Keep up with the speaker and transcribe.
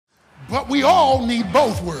But we all need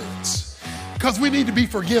both words, because we need to be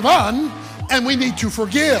forgiven and we need to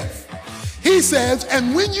forgive. He says,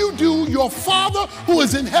 and when you do, your Father who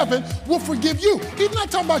is in heaven will forgive you. He's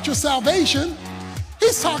not talking about your salvation.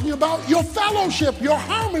 He's talking about your fellowship, your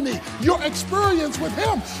harmony, your experience with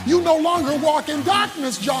him. You no longer walk in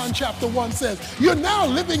darkness, John chapter 1 says. You're now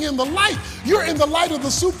living in the light. You're in the light of the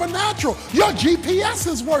supernatural. Your GPS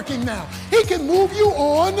is working now. He can move you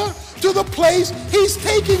on to the place he's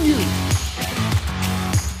taking you.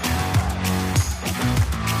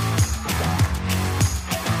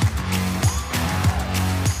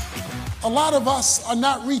 A lot of us are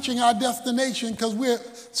not reaching our destination because we're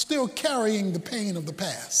still carrying the pain of the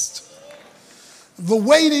past. The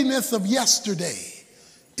weightiness of yesterday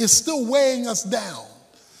is still weighing us down,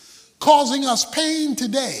 causing us pain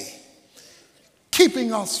today,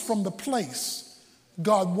 keeping us from the place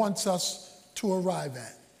God wants us to arrive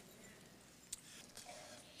at.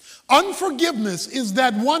 Unforgiveness is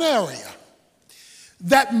that one area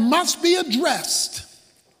that must be addressed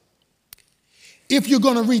if you're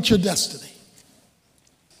going to reach your destiny.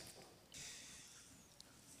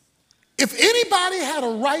 If anybody had a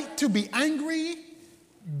right to be angry,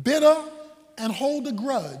 bitter, and hold a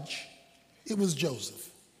grudge, it was Joseph.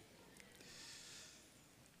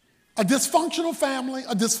 A dysfunctional family,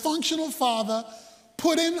 a dysfunctional father,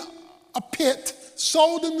 put in a pit,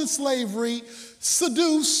 sold into slavery,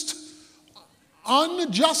 seduced,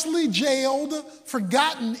 unjustly jailed,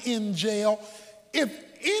 forgotten in jail. If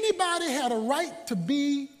anybody had a right to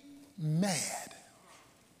be mad,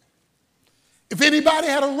 if anybody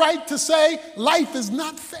had a right to say life is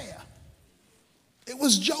not fair, it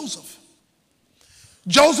was Joseph.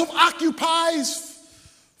 Joseph occupies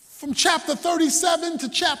from chapter 37 to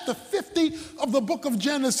chapter 50 of the book of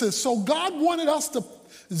Genesis. So God wanted us to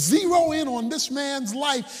zero in on this man's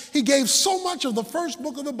life. He gave so much of the first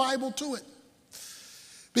book of the Bible to it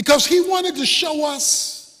because he wanted to show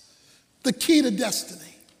us the key to destiny.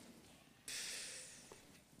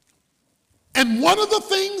 And one of the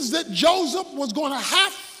things that Joseph was going to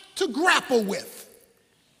have to grapple with,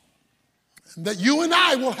 that you and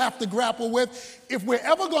I will have to grapple with if we're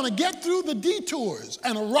ever going to get through the detours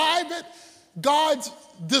and arrive at God's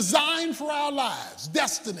design for our lives,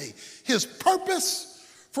 destiny, his purpose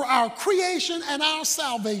for our creation and our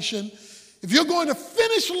salvation, if you're going to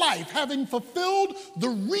finish life having fulfilled the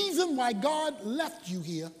reason why God left you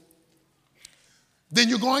here, then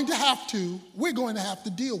we're going to have to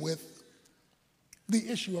deal with the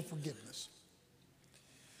issue of forgiveness.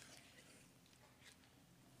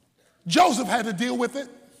 Joseph had to deal with it.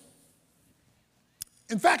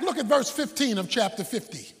 In fact, look at verse 15 of chapter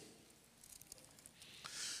 50.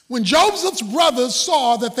 When Joseph's brothers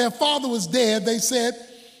saw that their father was dead, they said,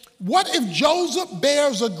 "What if Joseph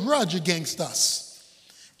bears a grudge against us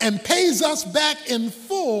and pays us back in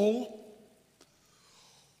full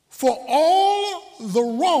for all the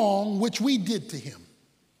wrong which we did to him?"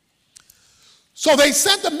 So they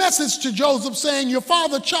sent a message to Joseph saying, "Your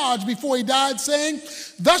father charged before he died, saying,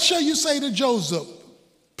 'Thus shall you say to Joseph,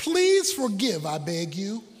 please forgive, I beg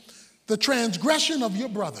you, the transgression of your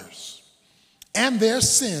brothers and their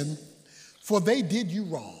sin, for they did you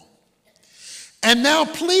wrong. And now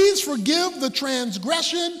please forgive the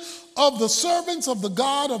transgression of the servants of the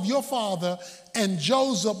God of your father.' And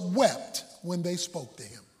Joseph wept when they spoke to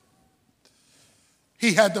him."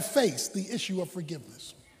 He had to face the issue of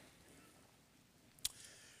forgiveness.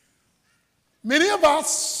 Many of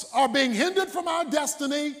us are being hindered from our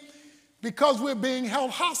destiny because we're being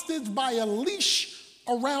held hostage by a leash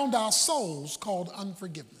around our souls called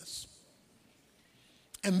unforgiveness.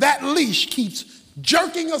 And that leash keeps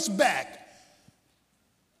jerking us back.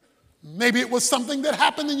 Maybe it was something that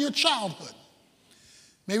happened in your childhood.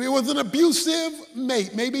 Maybe it was an abusive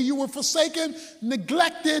mate. Maybe you were forsaken,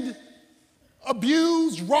 neglected,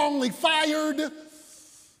 abused, wrongly fired.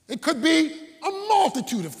 It could be a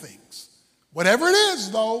multitude of things. Whatever it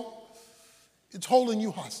is, though, it's holding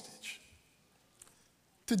you hostage.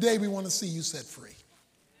 Today, we want to see you set free.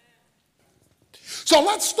 So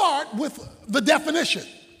let's start with the definition.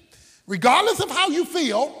 Regardless of how you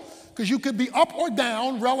feel, because you could be up or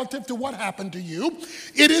down relative to what happened to you,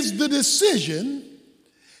 it is the decision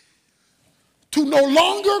to no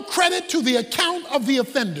longer credit to the account of the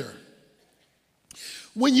offender.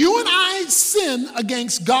 When you and I sin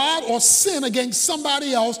against God or sin against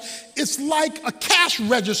somebody else, it's like a cash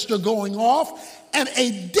register going off and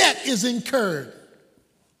a debt is incurred.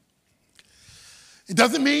 It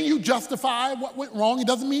doesn't mean you justify what went wrong. It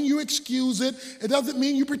doesn't mean you excuse it. It doesn't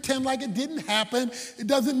mean you pretend like it didn't happen. It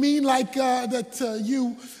doesn't mean like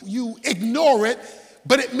you ignore it.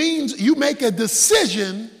 But it means you make a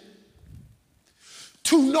decision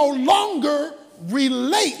to no longer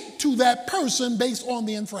relate to that person based on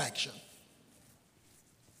the infraction.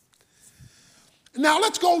 Now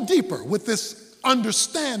let's go deeper with this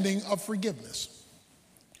understanding of forgiveness.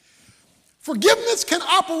 Forgiveness can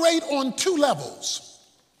operate on two levels: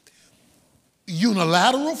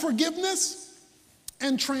 unilateral forgiveness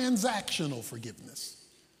and transactional forgiveness.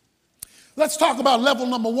 Let's talk about level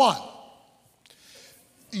number one: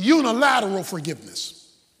 unilateral forgiveness.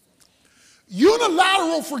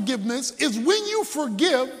 Unilateral forgiveness is when you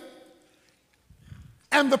forgive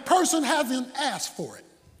and the person hasn't asked for it,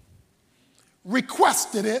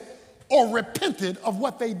 requested it, or repented of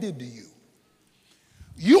what they did to you.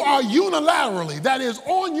 You are unilaterally, that is,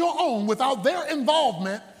 on your own, without their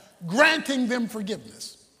involvement, granting them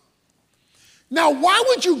forgiveness. Now, why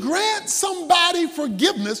would you grant somebody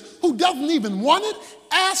forgiveness who doesn't even want it,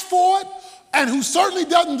 ask for it, and who certainly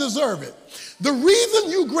doesn't deserve it? The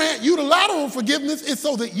reason you grant unilateral forgiveness is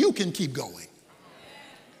so that you can keep going.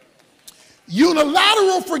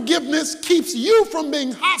 Unilateral forgiveness keeps you from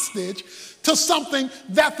being hostage to something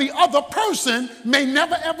that the other person may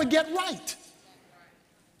never ever get right.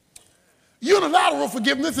 Unilateral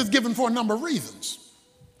forgiveness is given for a number of reasons.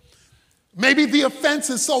 Maybe the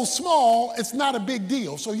offense is so small, it's not a big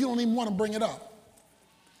deal, so you don't even want to bring it up.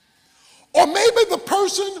 Or maybe the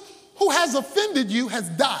person who has offended you has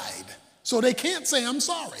died, so they can't say, I'm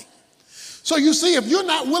sorry. So you see, if you're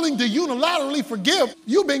not willing to unilaterally forgive,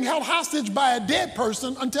 you're being held hostage by a dead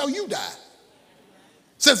person until you die,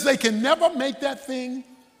 since they can never make that thing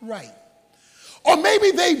right. Or maybe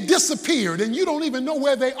they've disappeared and you don't even know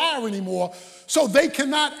where they are anymore, so they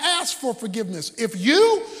cannot ask for forgiveness. If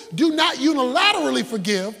you do not unilaterally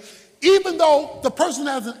forgive, even though the person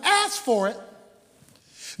hasn't asked for it,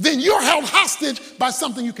 then you're held hostage by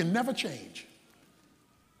something you can never change.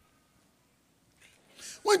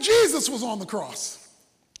 When Jesus was on the cross,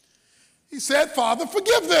 he said, Father,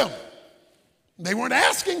 forgive them. They weren't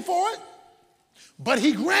asking for it, but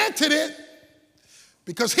he granted it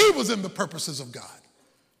because he was in the purposes of God.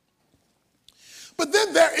 But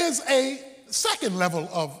then there is a second level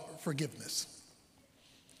of forgiveness: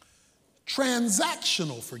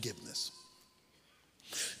 transactional forgiveness.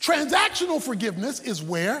 Transactional forgiveness is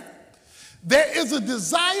where there is a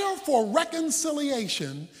desire for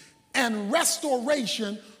reconciliation and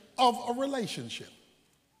restoration of a relationship.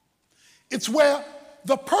 It's where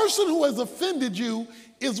the person who has offended you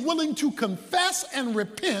is willing to confess and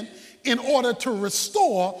repent in order to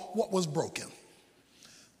restore what was broken.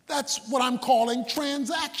 That's what I'm calling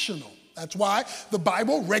transactional. That's why the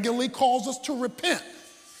Bible regularly calls us to repent.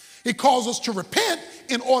 It calls us to repent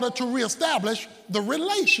in order to reestablish the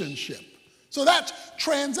relationship. So that's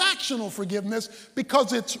transactional forgiveness,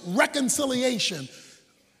 because it's reconciliation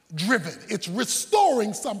driven. It's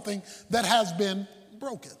restoring something that has been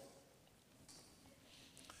broken.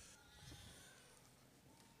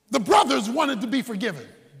 The brothers wanted to be forgiven,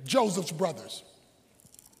 Joseph's brothers.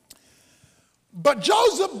 But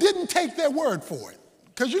Joseph didn't take their word for it.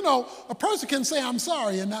 Because, you know, a person can say, I'm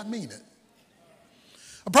sorry, and not mean it.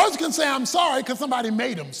 A person can say, I'm sorry, because somebody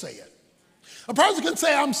made them say it. A person can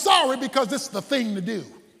say, I'm sorry, because it's the thing to do.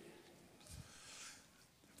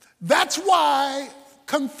 That's why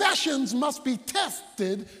confessions must be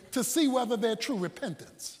tested to see whether they're true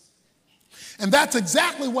repentance. And that's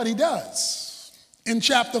exactly what he does. In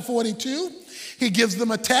chapter 42, he gives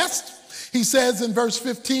them a test. He says in verse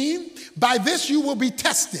 15, by this you will be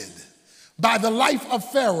tested, by the life of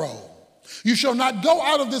Pharaoh. You shall not go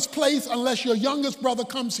out of this place unless your youngest brother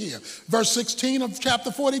comes here. Verse 16 of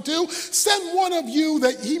chapter 42, send one of you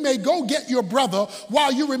that he may go get your brother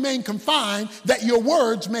while you remain confined, that your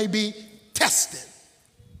words may be tested.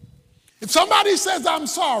 If somebody says, I'm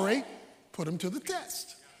sorry, put him to the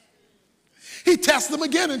test. He tests them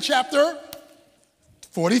again in chapter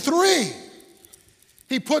 43.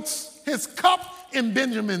 He puts his cup in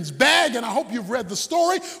Benjamin's bag, and I hope you've read the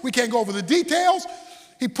story. We can't go over the details.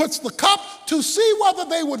 He puts the cup to see whether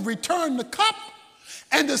they would return the cup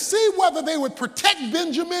and to see whether they would protect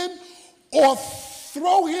Benjamin or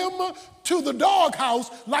throw him to the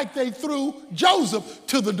doghouse like they threw Joseph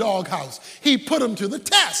to the doghouse. He put him to the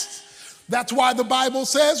test. That's why the Bible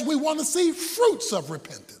says we want to see fruits of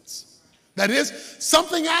repentance. That is,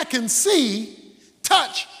 something I can see,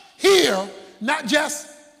 touch, hear, not just,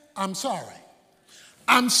 I'm sorry.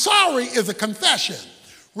 I'm sorry is a confession.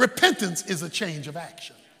 Repentance is a change of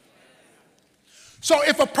action. So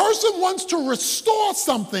if a person wants to restore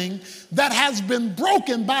something that has been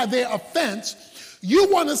broken by their offense, you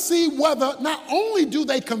want to see whether not only do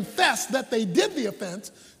they confess that they did the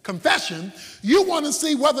offense, confession. You want to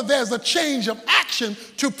see whether there's a change of action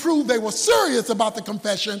to prove they were serious about the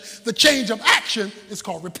confession. The change of action is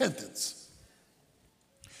called repentance.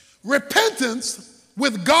 Repentance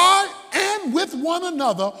with God and with one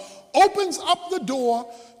another opens up the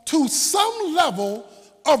door to some level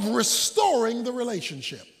of restoring the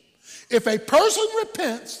relationship. If a person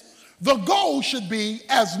repents, the goal should be,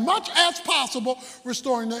 as much as possible,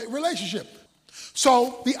 restoring the relationship.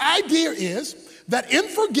 So the idea is that in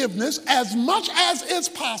forgiveness, as much as is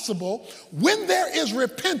possible, when there is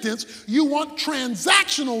repentance, you want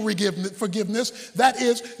transactional forgiveness. That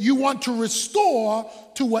is, you want to restore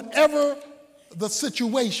to whatever the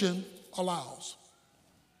situation allows.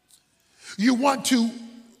 You want to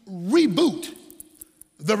reboot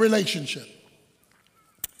the relationship.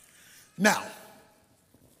 Now,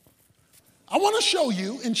 I want to show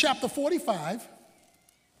you in chapter 45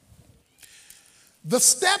 the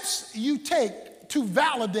steps you take to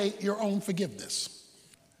validate your own forgiveness.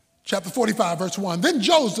 Chapter 45, verse 1. Then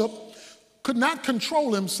Joseph could not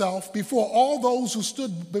control himself before all those who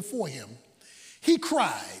stood before him. He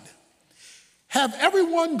cried, "Have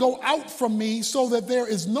everyone go out from me so that there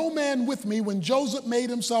is no man with me," when Joseph made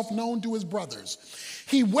himself known to his brothers.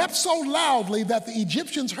 He wept so loudly that the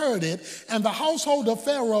Egyptians heard it, and the household of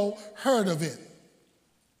Pharaoh heard of it.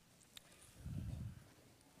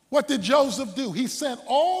 What did Joseph do? He sent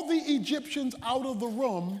all the Egyptians out of the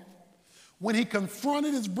room when he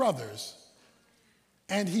confronted his brothers,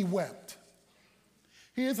 and he wept.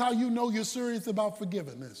 Here's how you know you're serious about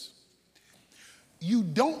forgiveness. You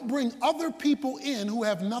don't bring other people in who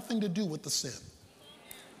have nothing to do with the sin.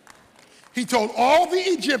 He told all the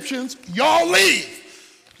Egyptians, y'all leave.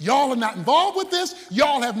 Y'all are not involved with this.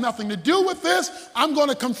 Y'all have nothing to do with this. I'm going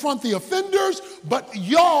to confront the offenders, but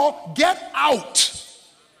y'all get out.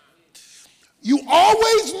 You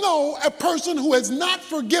always know a person who is not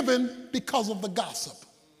forgiven because of the gossip.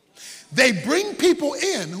 They bring people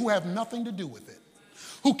in who have nothing to do with it,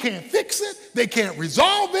 who can't fix it, they can't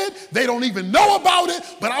resolve it, they don't even know about it,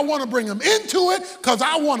 but I want to bring them into it because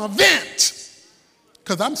I want to vent,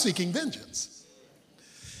 because I'm seeking vengeance.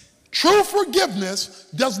 True forgiveness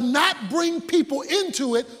does not bring people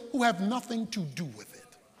into it who have nothing to do with it.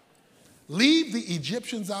 Leave the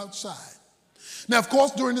Egyptians outside. Now, of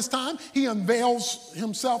course, during this time, he unveils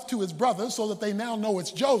himself to his brothers so that they now know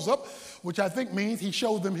it's Joseph, which I think means he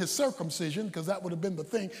showed them his circumcision, because that would have been the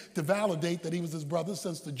thing to validate that he was his brother,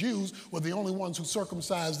 since the Jews were the only ones who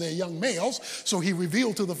circumcised their young males. So he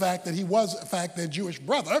revealed to the fact that he was, in fact, their Jewish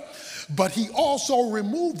brother, but he also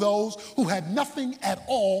removed those who had nothing at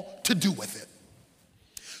all to do with it.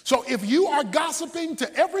 So if you are gossiping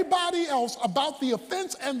to everybody else about the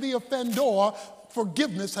offense and the offender,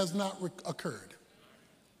 forgiveness has not occurred.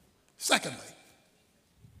 Secondly,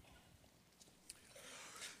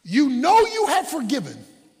 you know you have forgiven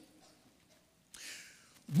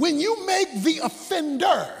when you make the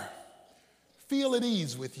offender feel at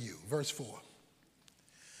ease with you. Verse 4.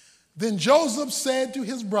 Then Joseph said to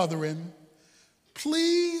his brethren,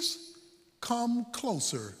 "Please come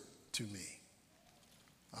closer to me."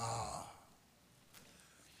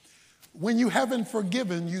 When you haven't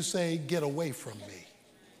forgiven, you say, "Get away from me."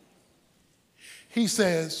 He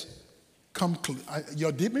says, you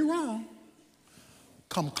did me wrong.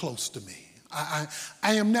 Come close to me. I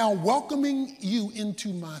am now welcoming you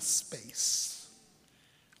into my space.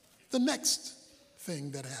 The next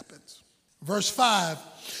thing that happens. Verse 5.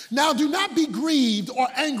 Now do not be grieved or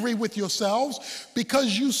angry with yourselves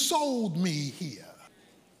because you sold me here.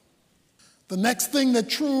 The next thing that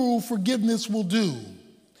true forgiveness will do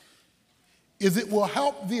is it will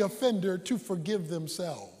help the offender to forgive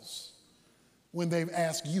themselves when they've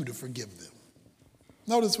asked you to forgive them.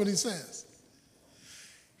 Notice what he says.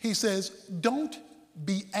 He says, don't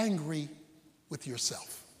be angry with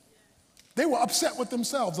yourself. They were upset with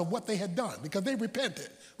themselves of what they had done because they repented.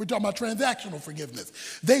 We're talking about transactional forgiveness.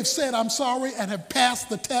 They've said, "I'm sorry," and have passed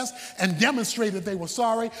the test and demonstrated they were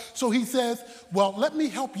sorry. So he says, well, let me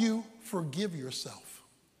help you forgive yourself.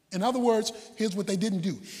 In other words, here's what they didn't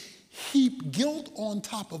do. Heap guilt on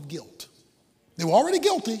top of guilt. They were already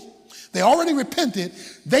guilty. They already repented.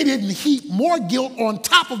 They didn't heap more guilt on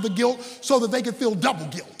top of the guilt so that they could feel double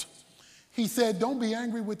guilt. He said, don't be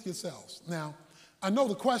angry with yourselves. Now, I know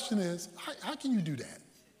the question is, how can you do that?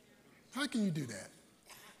 How can you do that?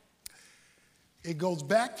 It goes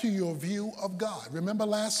back to your view of God. Remember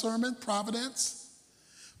last sermon, providence?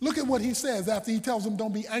 Look at what he says after he tells them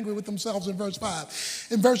don't be angry with themselves in verse 5.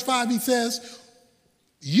 In verse 5 he says,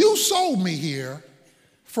 you sold me here,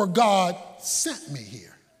 for God sent me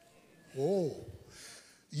here. Oh,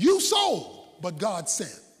 you sold, but God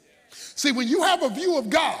sent. See, when you have a view of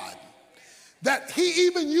God, that he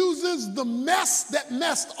even uses the mess that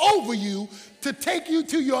messed over you to take you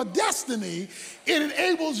to your destiny, it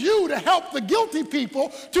enables you to help the guilty people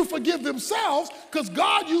to forgive themselves, because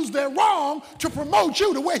God used their wrong to promote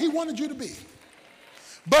you to where he wanted you to be.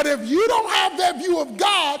 But if you don't have that view of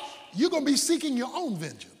God, you're going to be seeking your own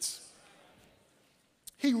vengeance.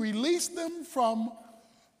 He released them from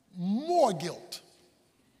more guilt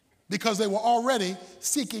because they were already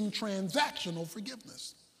seeking transactional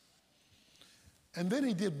forgiveness. And then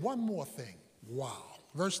he did one more thing. Wow.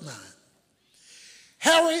 Verse 9.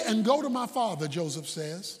 Hurry and go to my father, Joseph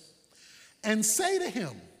says, and say to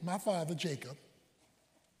him, my father Jacob,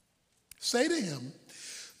 say to him,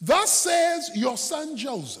 thus says your son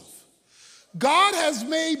Joseph, God has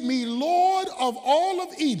made me Lord of all of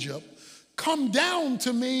Egypt. Come down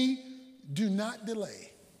to me, do not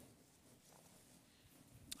delay.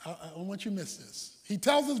 I don't want you to miss this. He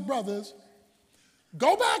tells his brothers,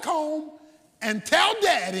 go back home and tell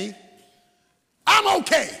daddy I'm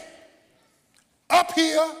okay up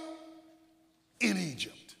here in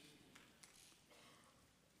Egypt.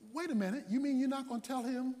 Wait a minute, you mean you're not going to tell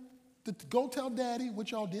him to go tell daddy what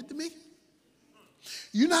y'all did to me?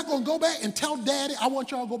 You're not going to go back and tell daddy, I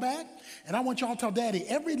want y'all to go back, and I want y'all to tell daddy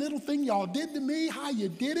every little thing y'all did to me, how you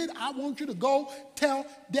did it, I want you to go tell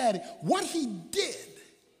daddy. What he did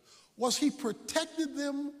was he protected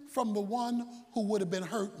them from the one who would have been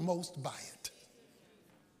hurt most by it,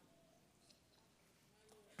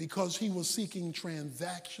 because he was seeking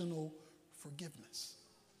transactional forgiveness.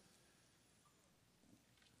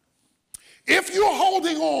 If you're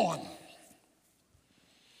holding on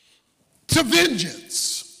to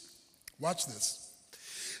vengeance, watch this,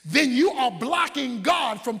 then you are blocking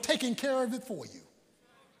God from taking care of it for you.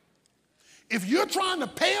 If you're trying to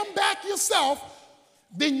pay him back yourself,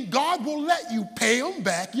 then God will let you pay him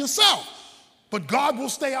back yourself, but God will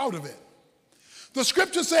stay out of it. The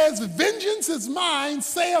scripture says, vengeance is mine,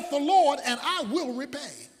 saith the Lord, and I will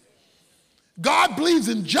repay. God believes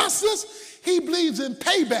in justice. He believes in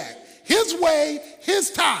payback. His way,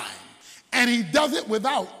 his time, and he does it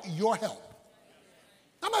without your help.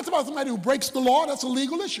 I'm not talking about somebody who breaks the law. That's a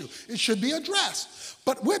legal issue. It should be addressed.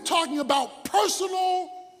 But we're talking about personal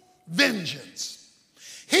vengeance.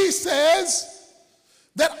 He says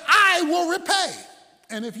that I will repay.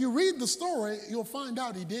 And if you read the story, you'll find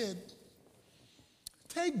out he did.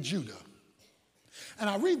 Take Judah. And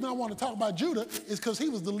the reason I want to talk about Judah is because he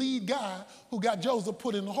was the lead guy who got Joseph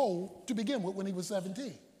put in the hole to begin with when he was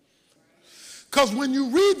 17. Because when you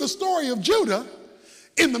read the story of Judah,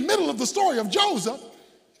 in the middle of the story of Joseph,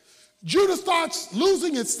 Judah starts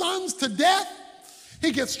losing his sons to death.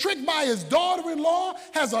 He gets tricked by his daughter-in-law,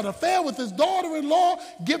 has an affair with his daughter-in-law,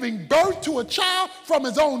 giving birth to a child from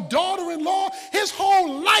his own daughter-in-law. His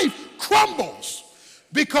whole life crumbles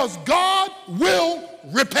because God will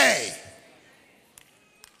repay.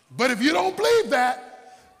 But if you don't believe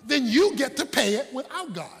that, then you get to pay it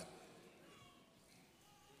without God.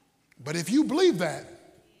 But if you believe that,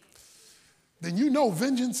 then you know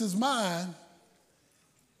vengeance is mine,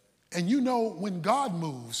 and you know when God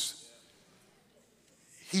moves,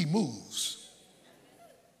 he moves.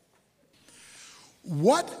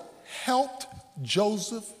 What helped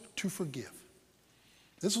Joseph to forgive?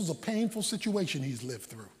 This was a painful situation he's lived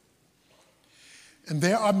through. And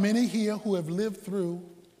there are many here who have lived through,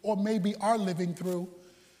 or maybe are living through,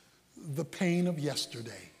 the pain of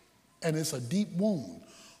yesterday. And it's a deep wound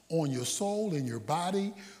on your soul, in your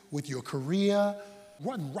body, with your career. It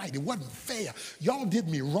wasn't right. It wasn't fair. Y'all did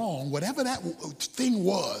me wrong. Whatever that thing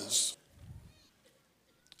was.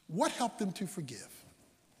 What helped them to forgive?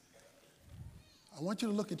 I want you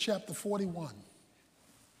to look at chapter 41.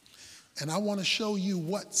 And I want to show you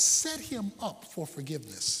what set him up for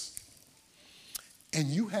forgiveness. And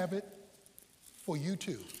you have it for you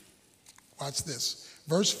too. Watch this.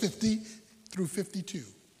 Verse 50 through 52.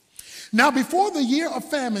 Now, before the year of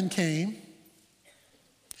famine came,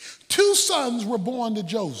 two sons were born to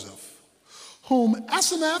Joseph, whom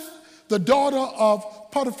Asenath, the daughter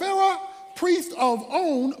of Potiphera, priest of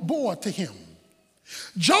On, bore to him.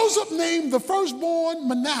 Joseph named the firstborn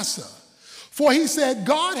Manasseh, for he said,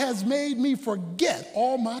 God has made me forget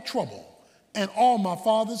all my trouble and all my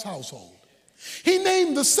father's household. He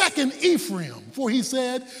named the second Ephraim, for he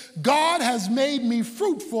said, God has made me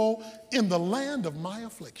fruitful in the land of my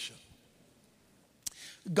affliction.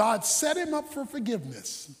 God set him up for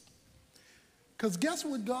forgiveness. Because guess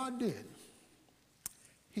what God did?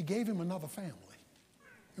 He gave him another family.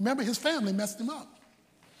 Remember, his family messed him up.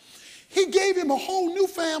 He gave him a whole new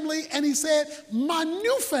family, and he said, my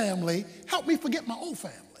new family helped me forget my old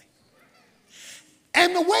family.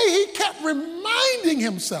 And the way he kept reminding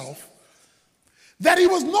himself that he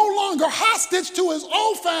was no longer hostage to his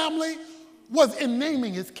old family was in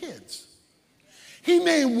naming his kids. He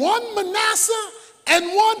named one Manasseh and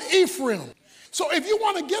one Ephraim. So if you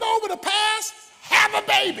want to get over the past, have a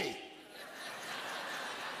baby.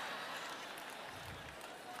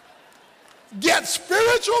 Get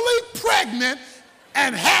spiritually pregnant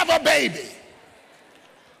and have a baby.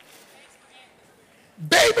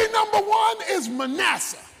 Baby number one is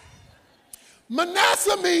Manasseh.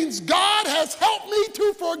 Manasseh means God has helped me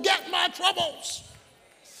to forget my troubles.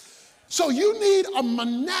 So you need a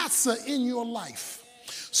Manasseh in your life,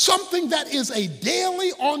 something that is a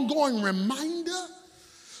daily, ongoing reminder,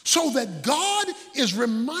 so that God is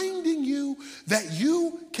reminding you that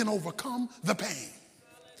you can overcome the pain.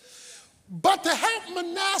 But to help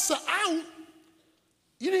Manasseh out,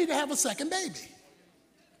 you need to have a second baby.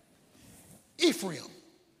 Ephraim.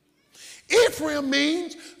 Ephraim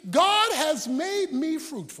means God has made me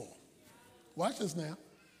fruitful. Watch this now.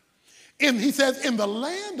 He says, in the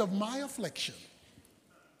land of my affliction.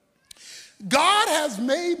 God has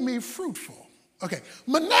made me fruitful. Okay,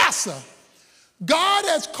 Manasseh, God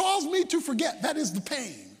has caused me to forget. That is the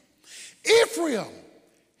pain. Ephraim,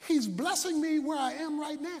 he's blessing me where I am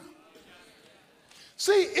right now.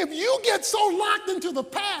 See, if you get so locked into the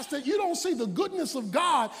past that you don't see the goodness of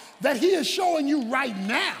God that he is showing you right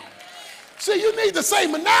now. See, you need to say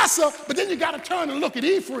Manasseh, but then you got to turn and look at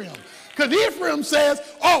Ephraim. Because Ephraim says,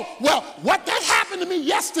 oh, well, what that happened to me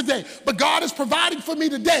yesterday, but God is providing for me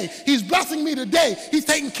today. He's blessing me today. He's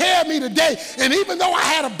taking care of me today. And even though I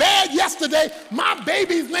had a bad yesterday, my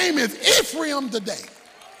baby's name is Ephraim today.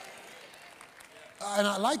 And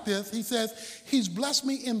I like this. He says, he's blessed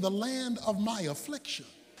me in the land of my affliction.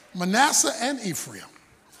 Manasseh and Ephraim.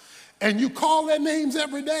 And you call their names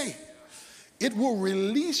every day. It will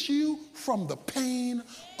release you from the pain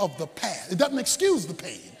of the past. It doesn't excuse the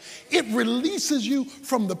pain. It releases you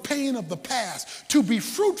from the pain of the past to be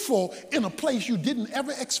fruitful in a place you didn't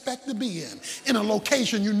ever expect to be in a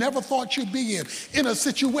location you never thought you'd be in a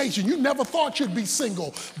situation you never thought you'd be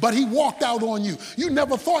single, but he walked out on you. You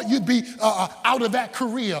never thought you'd be out of that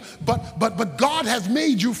career, but God has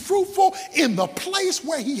made you fruitful in the place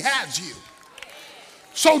where he has you.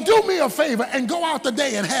 So do me a favor and go out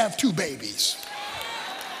today and have 2 babies.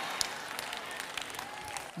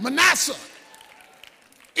 Manasseh,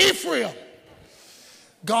 Ephraim,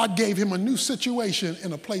 God gave him a new situation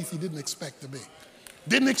in a place he didn't expect to be.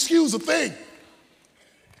 Didn't excuse a thing.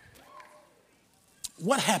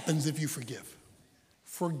 What happens if you forgive?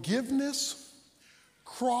 Forgiveness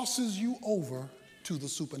crosses you over to the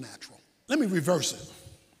supernatural. Let me reverse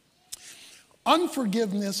it.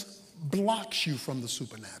 Unforgiveness blocks you from the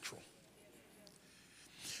supernatural.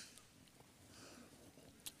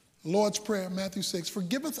 Lord's Prayer, Matthew 6,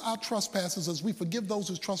 forgive us our trespasses as we forgive those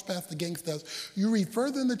who trespass against us. You read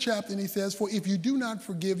further in the chapter and he says, for if you do not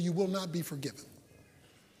forgive, you will not be forgiven.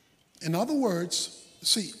 In other words,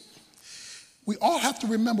 see, we all have to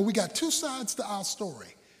remember we got 2 sides to our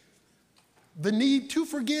story. The need to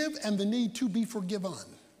forgive and the need to be forgiven.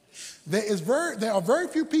 There are very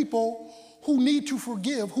few people who need to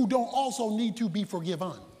forgive who don't also need to be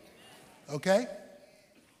forgiven. Okay?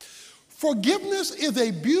 Forgiveness is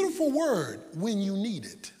a beautiful word when you need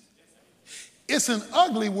it. It's an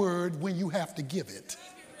ugly word when you have to give it.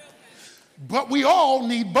 But we all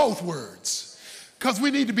need both words because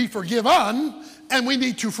we need to be forgiven and we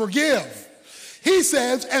need to forgive. He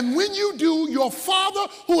says, and when you do, your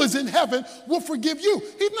Father who is in heaven will forgive you.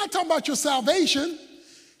 He's not talking about your salvation.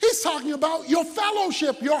 He's talking about your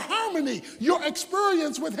fellowship, your harmony, your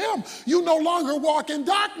experience with him. You no longer walk in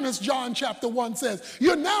darkness, John chapter 1 says.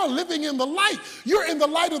 You're now living in the light. You're in the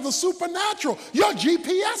light of the supernatural. Your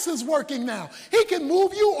GPS is working now. He can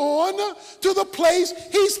move you on to the place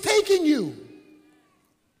he's taking you.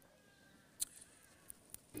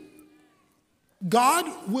 God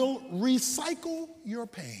will recycle your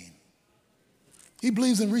pain. He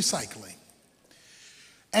believes in recycling.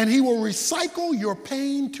 And he will recycle your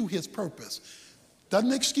pain to his purpose.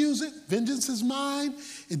 Doesn't excuse it. Vengeance is mine.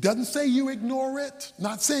 It doesn't say you ignore it.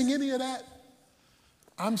 Not saying any of that.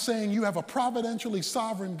 I'm saying you have a providentially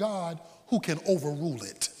sovereign God who can overrule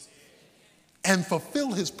it and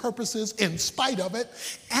fulfill his purposes in spite of it,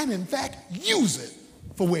 and in fact, use it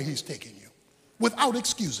for where he's taking you without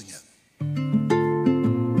excusing it.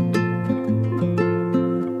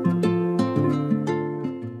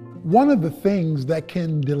 One of the things that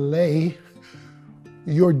can delay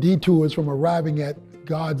your detours from arriving at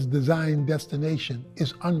God's designed destination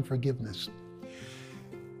is unforgiveness.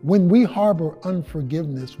 When we harbor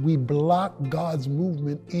unforgiveness, we block God's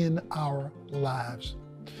movement in our lives.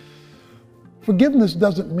 Forgiveness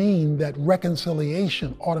doesn't mean that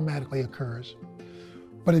reconciliation automatically occurs,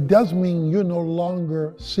 but it does mean you're no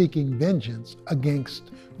longer seeking vengeance against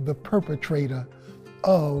the perpetrator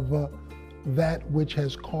of that which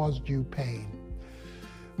has caused you pain.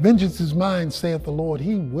 Vengeance is mine, saith the Lord,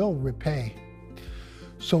 he will repay.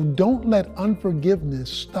 So don't let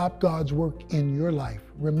unforgiveness stop God's work in your life.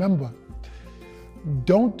 Remember,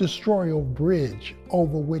 don't destroy a bridge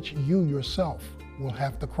over which you yourself will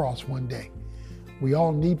have to cross one day. We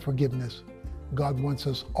all need forgiveness. God wants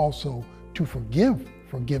us also to forgive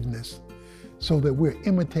forgiveness so that we're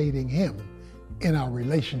imitating him in our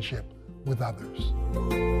relationship with others.